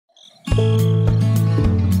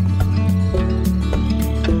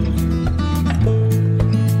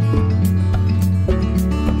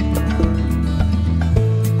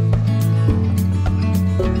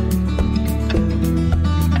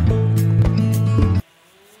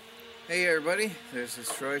everybody, this is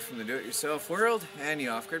Troy from the Do-It-Yourself World and the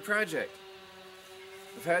Off-Grid Project.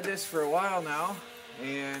 I've had this for a while now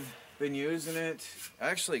and been using it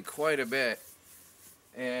actually quite a bit,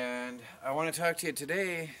 and I want to talk to you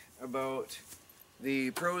today about the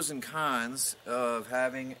pros and cons of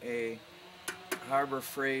having a Harbor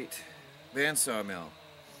Freight bandsaw mill.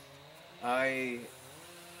 I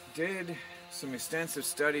did some extensive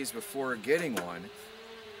studies before getting one,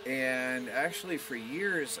 and actually for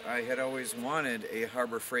years I had always wanted a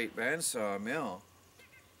Harbor Freight bandsaw mill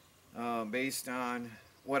based on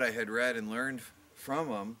what I had read and learned from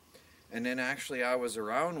them, and then actually I was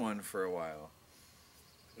around one for a while.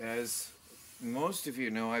 As most of you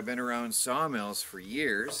know, I've been around sawmills for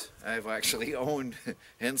years. I've actually owned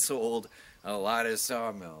and sold a lot of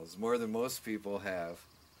sawmills, more than most people have,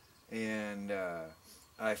 and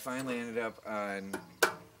I finally ended up on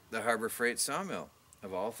the Harbor Freight sawmill,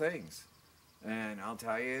 of all things, and I'll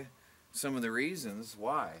tell you some of the reasons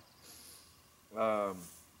why. I'll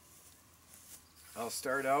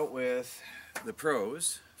start out with the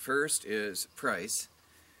pros. First is price.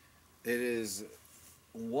 It is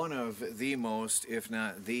one of the most, if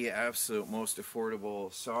not the absolute most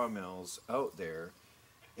affordable sawmills out there,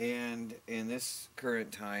 and in this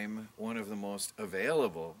current time, one of the most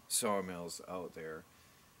available sawmills out there.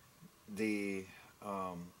 The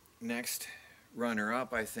next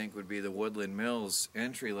runner-up, I think, would be the Woodland Mills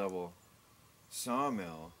entry-level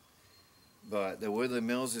sawmill, but the Woodland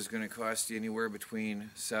Mills is going to cost you anywhere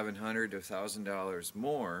between $700 to $1,000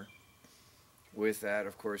 more. With that,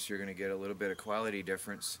 of course, you're going to get a little bit of quality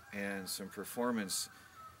difference and some performance,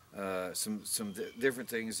 some different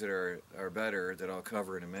things that are better that I'll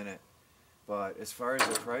cover in a minute. But as far as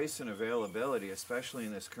the price and availability, especially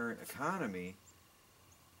in this current economy,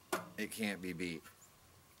 it can't be beat.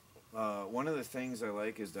 One of the things I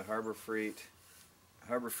like is the Harbor Freight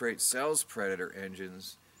sells Predator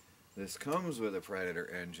engines. This comes with a Predator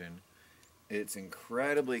engine. It's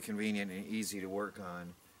incredibly convenient and easy to work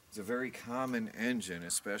on. It's a very common engine,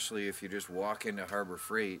 especially if you just walk into Harbor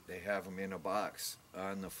Freight. They have them in a box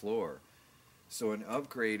on the floor. So an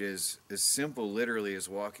upgrade is as simple literally as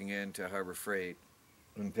walking into Harbor Freight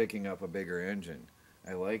and picking up a bigger engine.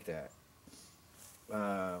 I like that.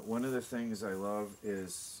 One of the things I love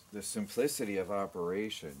is the simplicity of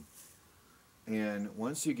operation, and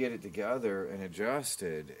once you get it together and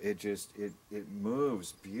adjusted, it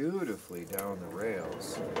moves beautifully down the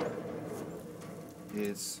rails.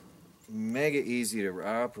 It's mega easy to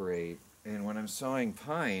operate, and when I'm sawing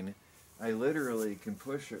pine, I literally can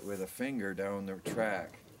push it with a finger down the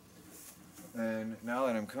track, and now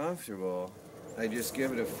that I'm comfortable, I just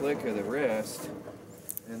give it a flick of the wrist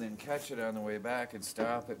and then catch it on the way back and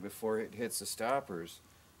stop it before it hits the stoppers.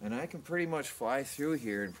 And I can pretty much fly through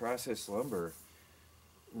here and process lumber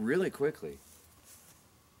really quickly.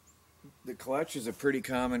 The clutch is a pretty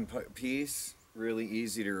common piece, really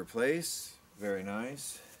easy to replace, very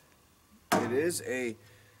nice. It is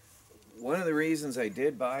one of the reasons I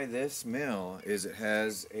did buy this mill is it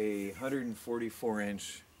has a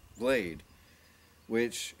 144-inch blade,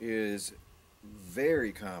 which is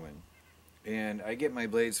very common. And I get my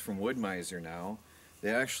blades from Wood-Mizer now. They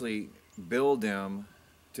actually build them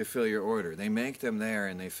to fill your order. They make them there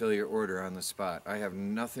and they fill your order on the spot. I have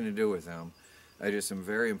nothing to do with them. I just am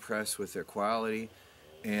very impressed with their quality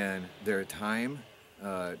and their time,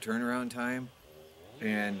 turnaround time,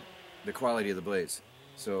 and the quality of the blades.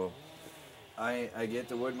 So I get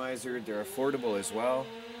the Wood-Mizer. They're affordable as well.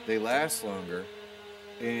 They last longer,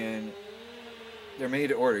 and they're made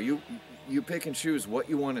to order. You pick and choose what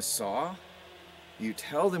you want to saw. You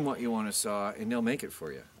tell them what you want to saw, and they'll make it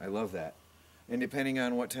for you. I love that. And depending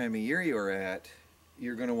on what time of year you're at,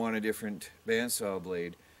 you're going to want a different bandsaw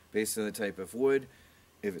blade based on the type of wood,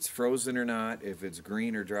 if it's frozen or not, if it's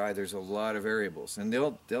green or dry. There's a lot of variables, and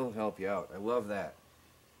they'll help you out. I love that.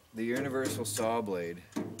 The universal saw blade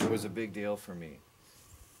was a big deal for me.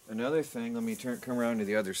 Another thing, let me come around to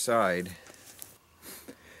the other side.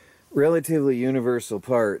 Relatively universal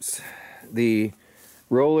parts. The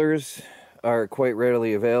rollers are quite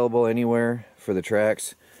readily available anywhere for the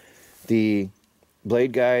tracks. The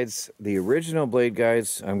blade guides, the original blade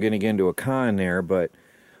guides, I'm going to get into a con there, but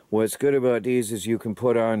what's good about these is you can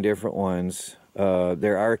put on different ones.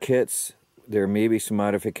 There are kits. There may be some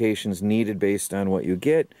modifications needed based on what you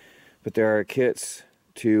get, but there are kits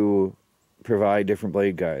to provide different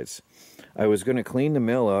blade guides. I was going to clean the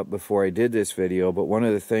mill up before I did this video, but one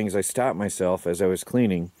of the things, I stopped myself as I was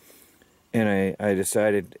cleaning, and I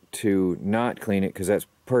decided to not clean it because that's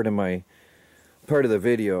part of the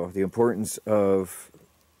video, the importance of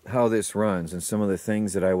how this runs and some of the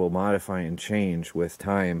things that I will modify and change with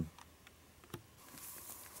time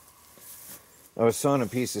I was sawing a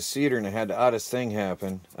piece of cedar and I had the oddest thing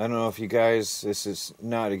happen. I don't know if you guys, this is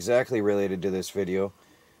not exactly related to this video,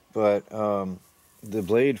 but the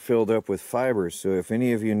blade filled up with fibers. So if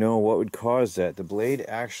any of you know what would cause that, the blade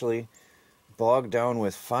actually bogged down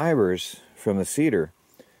with fibers from the cedar,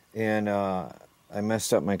 and I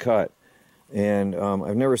messed up my cut. And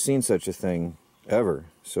I've never seen such a thing ever.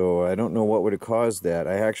 So I don't know what would have caused that.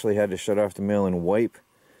 I actually had to shut off the mill and wipe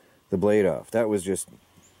the blade off. That was just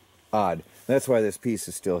odd. That's why this piece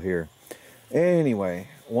is still here. Anyway,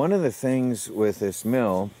 one of the things with this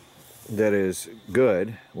mill that is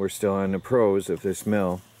good, we're still on the pros of this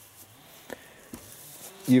mill,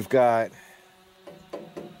 you've got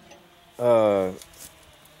the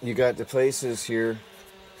places here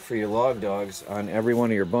for your log dogs on every one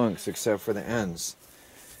of your bunks except for the ends.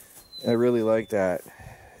 I really like that.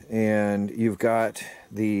 And you've got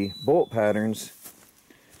the bolt patterns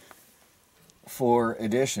for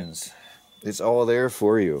additions. It's all there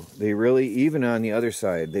for you. They really, even on the other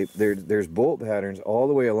side, there's bolt patterns all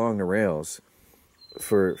the way along the rails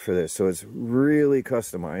for this. So it's really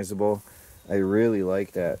customizable. I really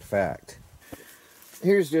like that fact.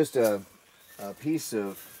 Here's just a piece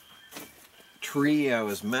of tree I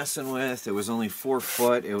was messing with. It was only 4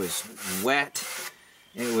 foot. It was wet.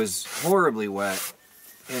 It was horribly wet.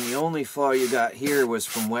 And the only flaw you got here was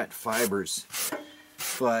from wet fibers.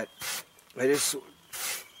 But I just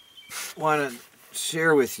want to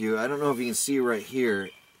share with you, I don't know if you can see right here,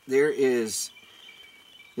 this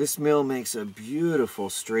mill makes a beautiful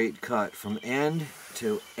straight cut from end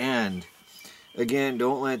to end. Again,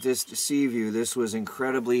 don't let this deceive you. This was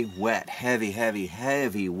incredibly wet,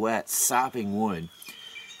 heavy wet, sopping wood.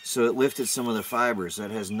 So it lifted some of the fibers.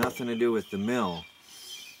 That has nothing to do with the mill.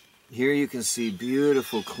 Here you can see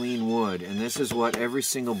beautiful clean wood, and this is what every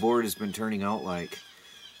single board has been turning out like.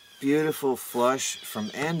 Beautiful flush from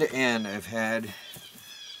end to end. I've had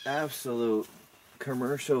absolute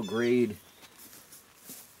commercial grade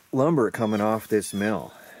lumber coming off this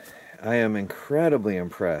mill. I am incredibly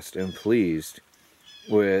impressed and pleased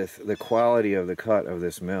with the quality of the cut of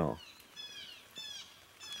this mill.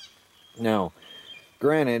 Now,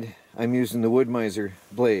 granted, I'm using the Wood-Mizer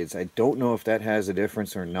blades. I don't know if that has a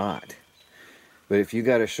difference or not. But if you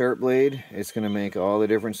got a sharp blade, it's going to make all the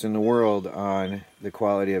difference in the world on the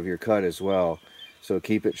quality of your cut as well. So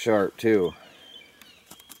keep it sharp too.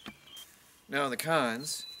 Now the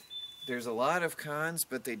cons. There's a lot of cons,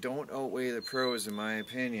 but they don't outweigh the pros in my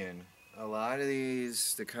opinion. A lot of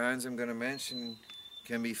these, the cons I'm going to mention,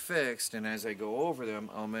 can be fixed, and as I go over them,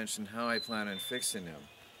 I'll mention how I plan on fixing them.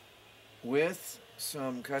 With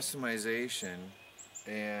some customization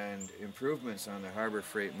and improvements on the Harbor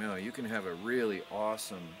Freight mill, you can have a really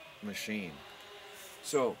awesome machine.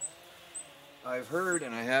 So I've heard,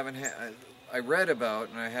 and I read about,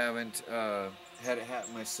 and I haven't had it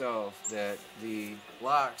happen myself, that the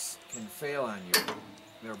locks can fail on you.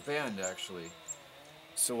 They're bend actually.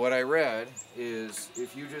 So what I read is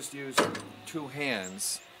if you just use 2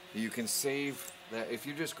 hands, you can save that. If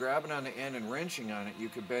you just grab it on the end and wrenching on it, you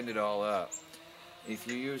could bend it all up. If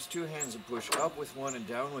you use 2 hands and push up with one and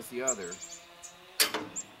down with the other,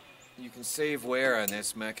 you can save wear on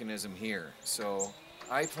this mechanism here. So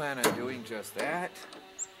I plan on doing just that,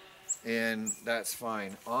 and that's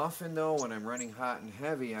fine. Often though, when I'm running hot and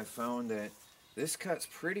heavy, I found that this cuts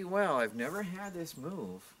pretty well. I've never had this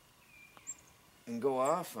move and go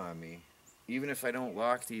off on me, even if I don't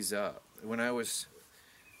lock these up. When I was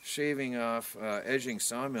shaving off, edging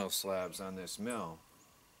sawmill slabs on this mill,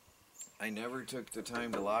 I never took the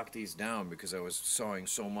time to lock these down because I was sawing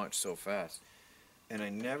so much so fast. And I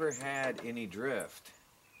never had any drift.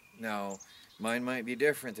 Now, mine might be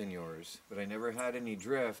different than yours, but I never had any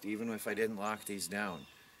drift even if I didn't lock these down.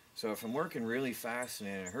 So if I'm working really fast and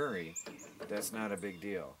in a hurry, that's not a big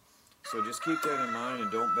deal. So just keep that in mind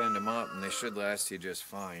and don't bend them up, and they should last you just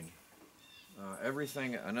fine.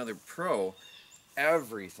 Everything, another pro,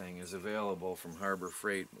 everything is available from Harbor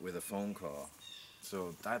Freight with a phone call.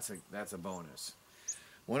 So that's a bonus.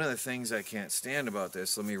 One of the things I can't stand about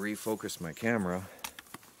this, let me refocus my camera.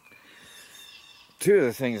 2 of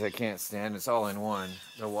the things I can't stand, it's all in one.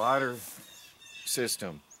 The water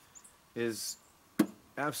system is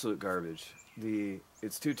absolute garbage.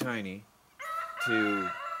 It's too tiny to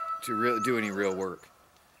really do any real work.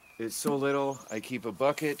 It's so little, I keep a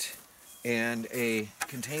bucket and a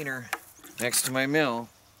container next to my mill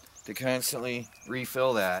to constantly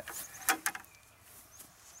refill that.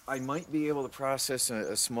 I might be able to process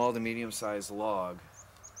a small to medium-sized log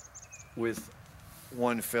with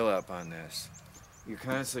 1 fill-up on this. You're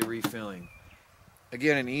constantly refilling.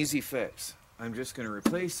 Again, an easy fix. I'm just going to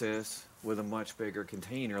replace this with a much bigger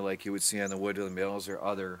container like you would see on the Woodland Mills or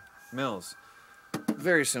other mills.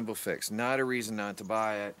 Very simple fix. Not a reason not to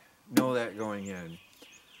buy it. Know that going in.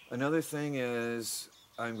 Another thing is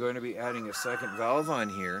I'm going to be adding a second valve on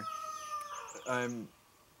here. And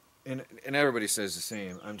everybody says the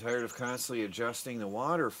same. I'm tired of constantly adjusting the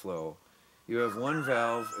water flow. You have one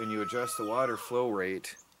valve and you adjust the water flow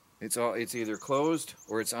rate. It's either closed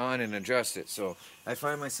or it's on and adjust it. So I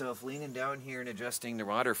find myself leaning down here and adjusting the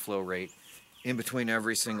water flow rate in between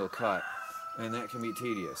every single cut. And that can be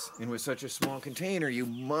tedious. And with such a small container, you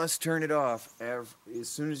must turn it off as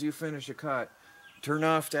soon as you finish a cut. Turn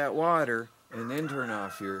off that water and then turn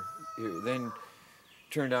off then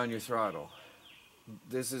turn down your throttle.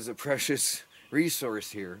 This is a precious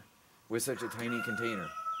resource here with such a tiny container.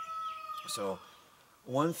 So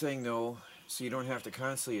one thing though, so you don't have to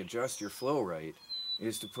constantly adjust your flow rate,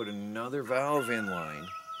 is to put another valve in line,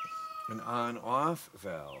 an on-off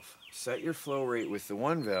valve. Set your flow rate with the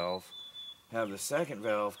one valve, have the second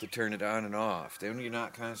valve to turn it on and off. Then you're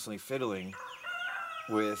not constantly fiddling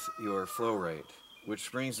with your flow rate.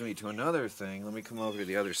 Which brings me to another thing. Let me come over to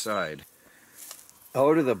the other side.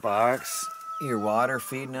 Out of the box, your water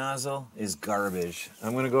feed nozzle is garbage.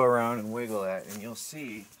 I'm going to go around and wiggle that and you'll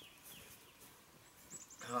see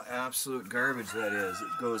how absolute garbage that is. It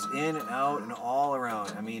goes in and out and all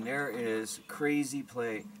around. I mean, there is crazy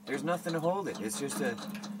play. There's nothing to hold it. It's just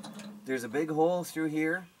there's a big hole through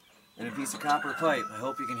here and a piece of copper pipe. I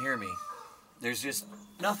hope you can hear me. There's just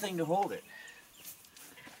nothing to hold it.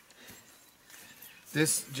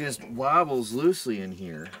 This just wobbles loosely in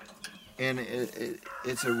here. And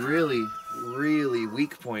it's a really, really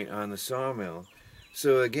weak point on the sawmill.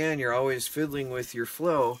 So again, you're always fiddling with your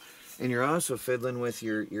flow. And you're also fiddling with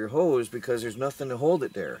your hose because there's nothing to hold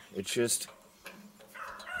it there. It's just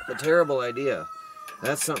a terrible idea.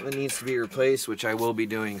 That's something that needs to be replaced, which I will be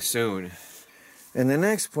doing soon. And the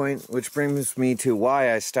next point, which brings me to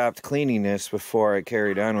why I stopped cleaning this before I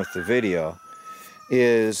carried on with the video,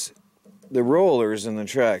 is the rollers in the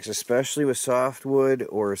tracks, especially with softwood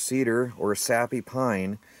or cedar or sappy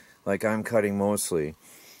pine, like I'm cutting mostly.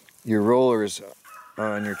 Your rollers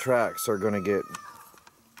on your tracks are going to get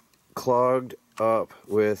clogged up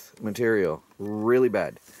with material really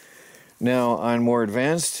bad. Now on more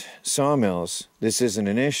advanced sawmills this isn't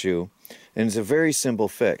an issue and it's a very simple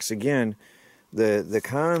fix. Again, the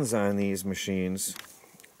cons on these machines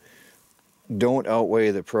don't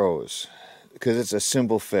outweigh the pros because it's a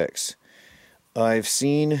simple fix. I've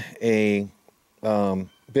seen a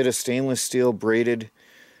bit of stainless steel braided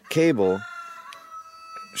cable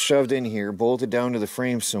shoved in here, bolted down to the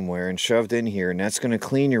frame somewhere and shoved in here, and that's going to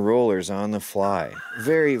clean your rollers on the fly.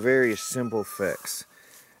 Very, very simple fix.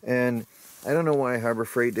 And I don't know why Harbor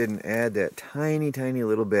Freight didn't add that tiny, tiny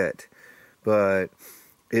little bit, but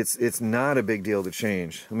it's not a big deal to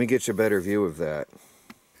change. Let me get you a better view of that.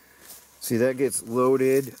 See, that gets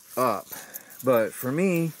loaded up, but for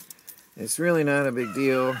me, it's really not a big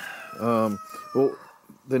deal. Well,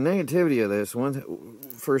 the negativity of this,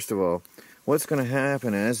 first of all, what's going to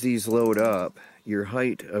happen as these load up, your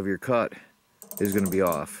height of your cut is going to be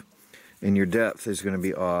off, and your depth is going to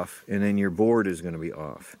be off, and then your board is going to be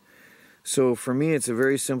off. So for me, it's a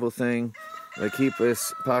very simple thing. I keep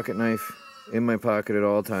this pocket knife in my pocket at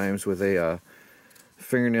all times with a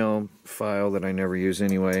fingernail file that I never use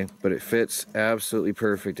anyway, but it fits absolutely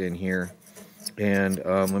perfect in here. And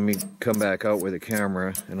let me come back out with a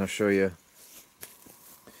camera and I'll show you.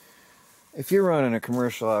 If you're running a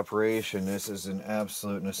commercial operation, this is an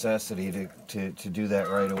absolute necessity to do that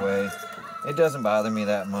right away. It doesn't bother me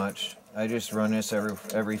that much. I just run this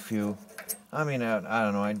every few, I mean, I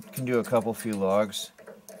don't know, I can do a couple few logs.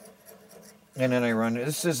 And then I run,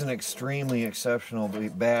 this is an extremely exceptionally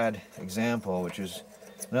bad example, which is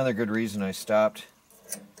another good reason I stopped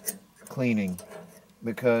cleaning.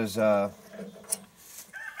 Because I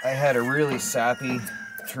had a really sappy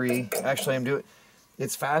tree. Actually,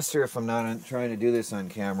 it's faster if I'm not trying to do this on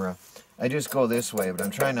camera. I just go this way, but I'm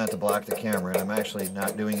trying not to block the camera, and I'm actually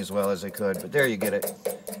not doing as well as I could. But there you get it.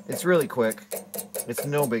 It's really quick. It's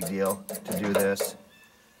no big deal to do this.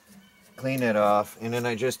 Clean it off, and then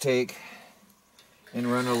I just take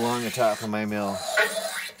and run along the top of my mill.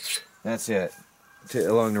 That's it.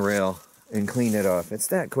 Along the rail, and clean it off. It's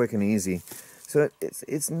that quick and easy. So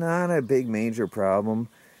it's not a big major problem.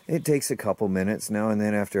 It takes a couple minutes now and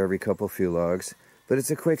then after every couple few logs. But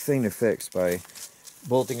it's a quick thing to fix by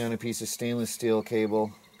bolting on a piece of stainless steel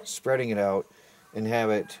cable, spreading it out, and have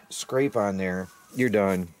it scrape on there. You're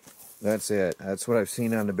done. That's it. That's what I've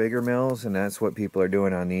seen on the bigger mills, and that's what people are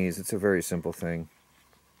doing on these. It's a very simple thing.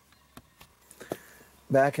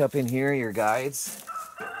 Back up in here, your guides.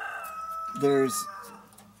 there's,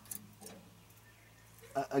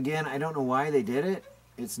 again, I don't know why they did it.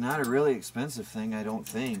 It's not a really expensive thing, I don't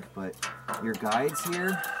think, but your guides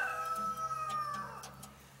here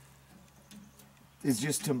is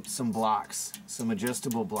just some blocks, some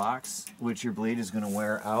adjustable blocks, which your blade is going to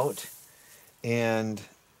wear out, and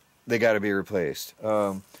they got to be replaced.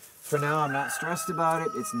 For now, I'm not stressed about it.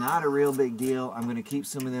 It's not a real big deal. I'm going to keep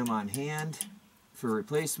some of them on hand for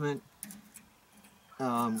replacement,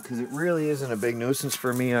 because it really isn't a big nuisance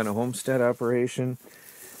for me on a homestead operation.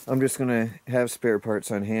 I'm just going to have spare parts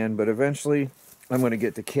on hand, but eventually I'm going to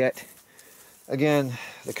get the kit. Again,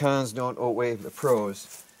 the cons don't outweigh the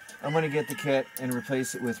pros. I'm going to get the kit and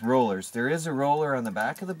replace it with rollers. There is a roller on the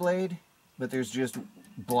back of the blade, but there's just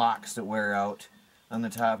blocks that wear out on the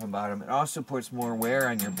top and bottom. It also puts more wear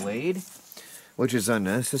on your blade, which is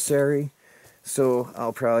unnecessary. So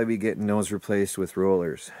I'll probably be getting those replaced with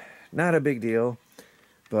rollers. Not a big deal,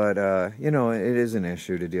 but you know, it is an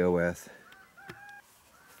issue to deal with.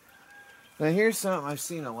 Now here's something I've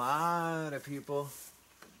seen a lot of people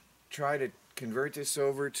try to convert this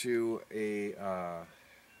over to a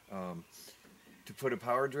to put a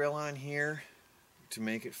power drill on here to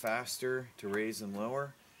make it faster to raise and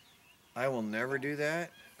lower. I will never do that.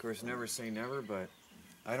 Of course, never say never, but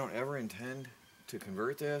I don't ever intend to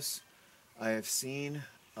convert this. I have seen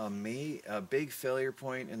a big failure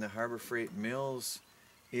point in the Harbor Freight mills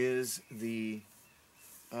is the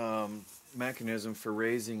mechanism for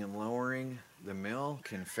raising and lowering. The mill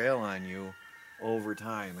can fail on you over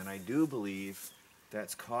time, and I do believe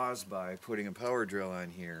that's caused by putting a power drill on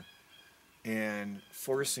here and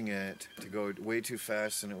forcing it to go way too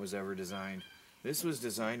fast than it was ever designed. This was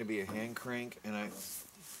designed to be a hand crank, and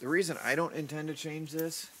the reason I don't intend to change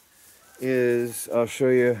this is, I'll show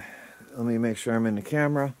you, let me make sure I'm in the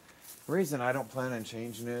camera. The reason I don't plan on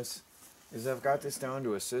changing this is I've got this down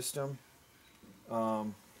to a system.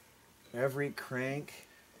 Every crank,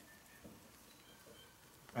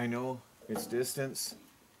 I know its distance,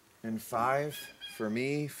 and 5, for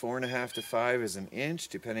me, 4.5 to 5 is an inch,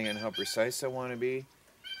 depending on how precise I want to be.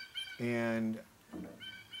 And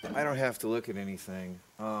I don't have to look at anything.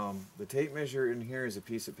 The tape measure in here is a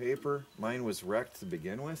piece of paper. Mine was wrecked to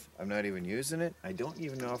begin with. I'm not even using it. I don't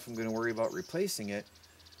even know if I'm going to worry about replacing it,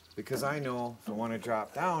 because I know if I want to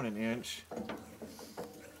drop down an inch,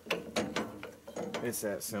 it's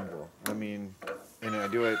that simple. I mean, and I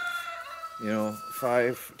do it, you know,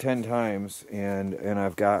 5, 10 times, and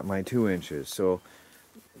I've got my 2 inches. So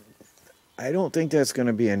I don't think that's going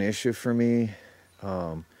to be an issue for me.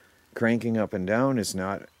 Cranking up and down is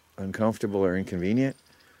not uncomfortable or inconvenient,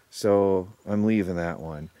 so I'm leaving that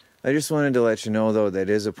one. I just wanted to let you know, though, that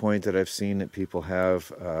is a point that I've seen that people have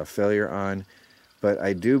failure on, but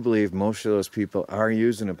I do believe most of those people are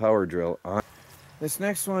using a power drill on. This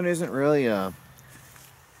next one isn't really a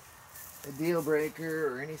deal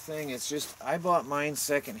breaker or anything. It's just I bought mine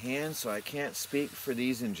secondhand, so I can't speak for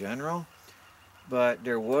these in general, but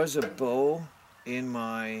there was a bow in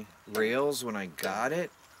my rails when I got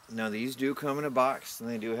it. Now these do come in a box, and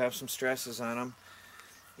they do have some stresses on them.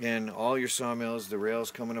 In all your sawmills, the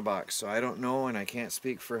rails come in a box, so I don't know, and I can't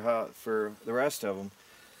speak for the rest of them.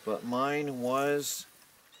 But mine was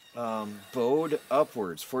bowed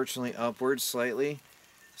upwards, fortunately upwards slightly,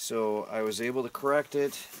 so I was able to correct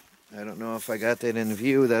it. I don't know if I got that in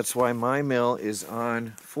view. That's why my mill is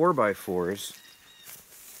on 4x4s.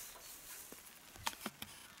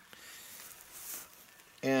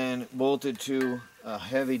 And bolted to a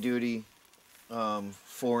heavy-duty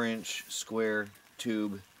 4-inch square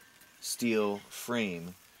tube steel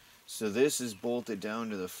frame. So this is bolted down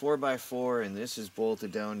to the 4x4, and this is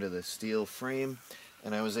bolted down to the steel frame,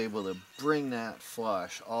 and I was able to bring that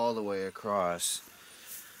flush all the way across,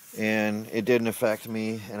 and it didn't affect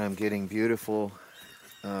me, and I'm getting beautiful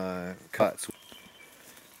cuts.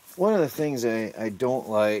 One of the things I don't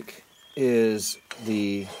like is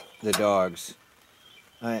the dogs.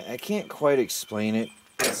 I can't quite explain it.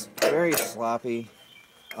 It's very sloppy.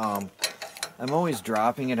 I'm always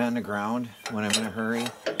dropping it on the ground when I'm in a hurry.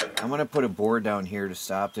 I'm going to put a board down here to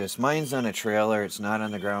stop this. Mine's on a trailer. It's not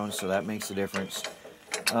on the ground, so that makes a difference.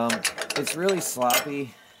 It's really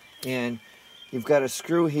sloppy, and you've got a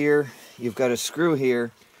screw here, you've got a screw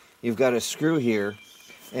here, you've got a screw here.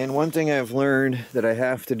 And one thing I've learned that I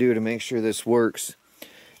have to do to make sure this works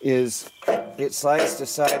is it slides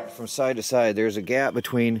from side to side. There's a gap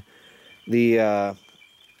between the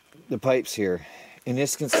pipes here, and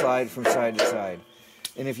this can slide from side to side.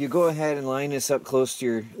 And if you go ahead and line this up close to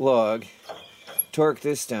your log, torque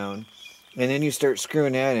this down, and then you start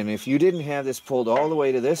screwing that in. If you didn't have this pulled all the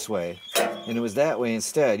way to this way, and it was that way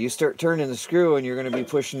instead. You start turning the screw and you're going to be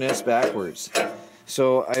pushing this backwards.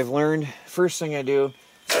 So I've learned, first thing I do,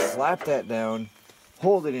 slap that down,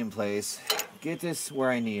 hold it in place, get this where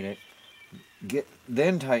I need it,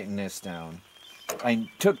 then tighten this down. I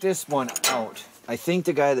took this one out. I think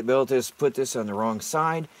the guy that built this put this on the wrong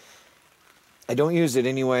side. I don't use it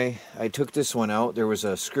anyway. I took this one out. There was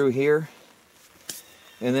a screw here.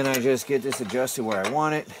 And then I just get this adjusted where I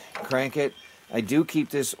want it, crank it. I do keep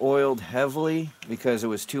this oiled heavily because it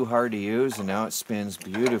was too hard to use, and now it spins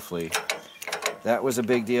beautifully. That was a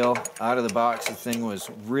big deal. Out of the box, the thing was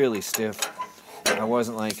really stiff. I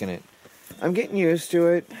wasn't liking it. I'm getting used to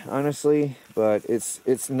it, honestly, but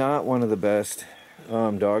it's not one of the best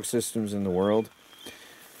dog systems in the world.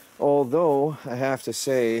 Although, I have to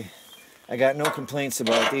say, I got no complaints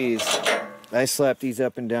about these. I slap these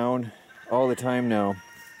up and down all the time now.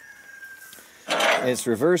 It's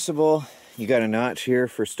reversible. You got a notch here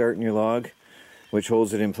for starting your log, which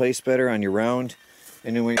holds it in place better on your round.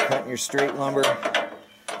 And then when you're cutting your straight lumber,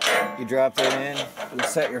 you drop that in, you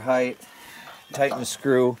set your height, tighten the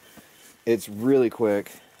screw. It's really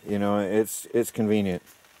quick, you know, it's convenient.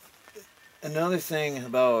 Another thing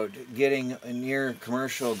about getting a near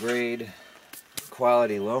commercial grade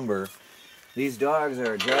quality lumber, these dogs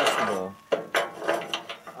are adjustable.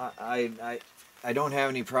 I don't have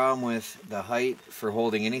any problem with the height for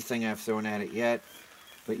holding anything I've thrown at it yet,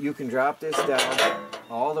 but you can drop this down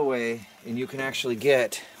all the way, and you can actually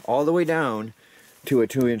get all the way down to a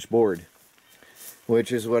 2-inch board,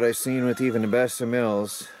 which is what I've seen with even the best of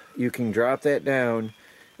mills. You can drop that down,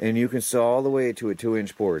 and you can saw all the way to a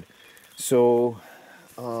 2-inch board. So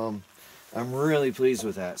I'm really pleased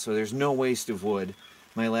with that. So there's no waste of wood.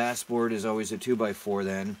 My last board is always a 2x4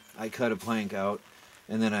 then. I cut a plank out,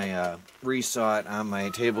 and then I resaw it on my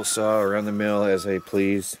table saw or on the mill as I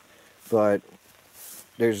please. But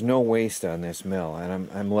there's no waste on this mill, and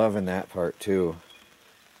I'm loving that part too.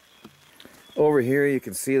 Over here you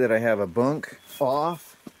can see that I have a bunk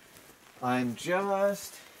off. I'm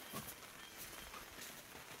just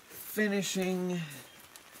finishing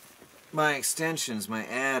my extensions, my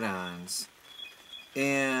add-ons.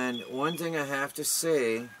 And one thing I have to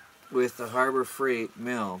say with the Harbor Freight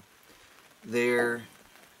mill, their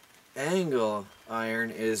angle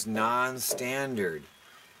iron is non-standard.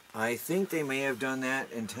 I think they may have done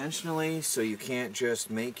that intentionally so you can't just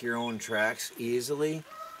make your own tracks easily.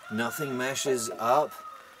 Nothing meshes up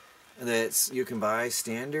that you can buy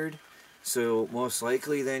standard. So most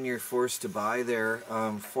likely then you're forced to buy their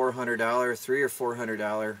 $400, $300 or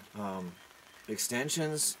 $400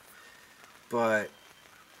 extensions. But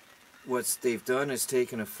what they've done is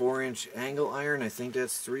taken a 4-inch angle iron, I think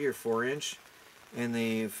that's 3 or 4 inch, and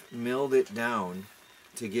they've milled it down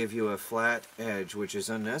to give you a flat edge, which is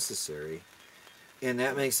unnecessary. And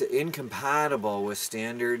that makes it incompatible with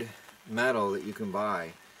standard metal that you can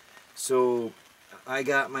buy. So I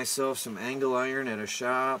got myself some angle iron at a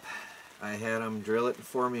shop. I had them drill it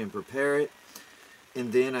for me and prepare it.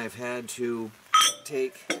 And then I've had to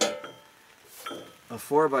take a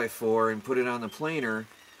 4x4 and put it on the planer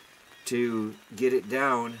to get it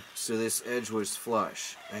down so this edge was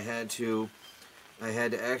flush. I had to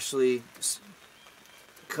actually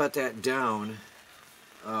cut that down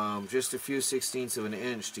just a few 1/16 of an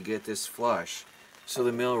inch to get this flush so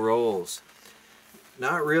the mill rolls.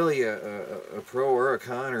 Not really a pro or a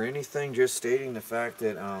con or anything, just stating the fact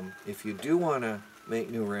that if you do want to make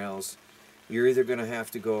new rails, you're either going to have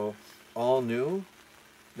to go all new,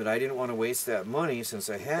 but I didn't want to waste that money since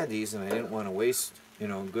I had these, and I didn't want to waste, you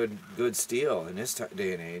know, good steel in this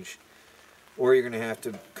day and age, or you're going to have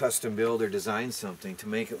to custom build or design something to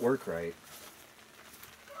make it work right.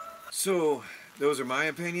 So those are my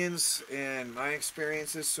opinions and my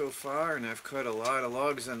experiences so far, and I've cut a lot of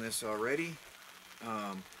logs on this already.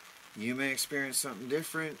 You may experience something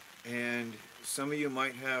different, and some of you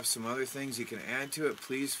might have some other things you can add to it.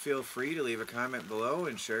 Please feel free to leave a comment below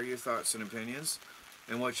and share your thoughts and opinions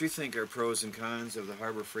and what you think are pros and cons of the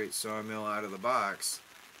Harbor Freight sawmill out of the box.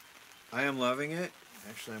 I am loving it.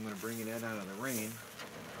 Actually, I'm going to bring it in out of the rain.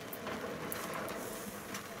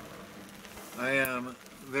 I am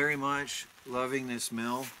very much loving this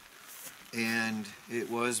mill, and it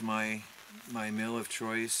was my mill of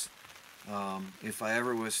choice. If I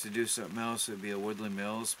ever was to do something else, it would be a Woodland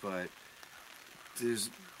Mills, but there's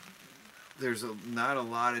not a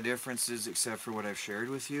lot of differences except for what I've shared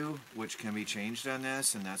with you, which can be changed on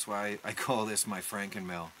this, and that's why I call this my Franken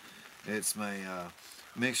mill. It's my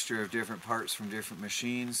mixture of different parts from different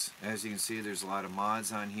machines. As you can see, there's a lot of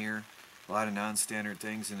mods on here, a lot of non-standard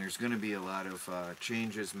things, and there's going to be a lot of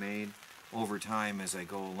changes made over time as I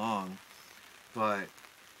go along. But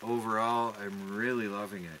overall, I'm really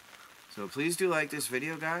loving it. So please do like this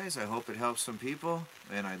video, guys. I hope it helps some people,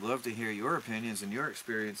 and I'd love to hear your opinions and your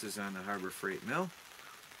experiences on the Harbor Freight Mill.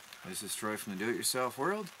 This is Troy from the Do-It-Yourself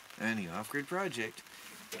World and the Off-Grid Project,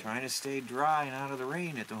 trying to stay dry and out of the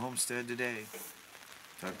rain at the homestead today.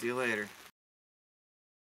 Talk to you later.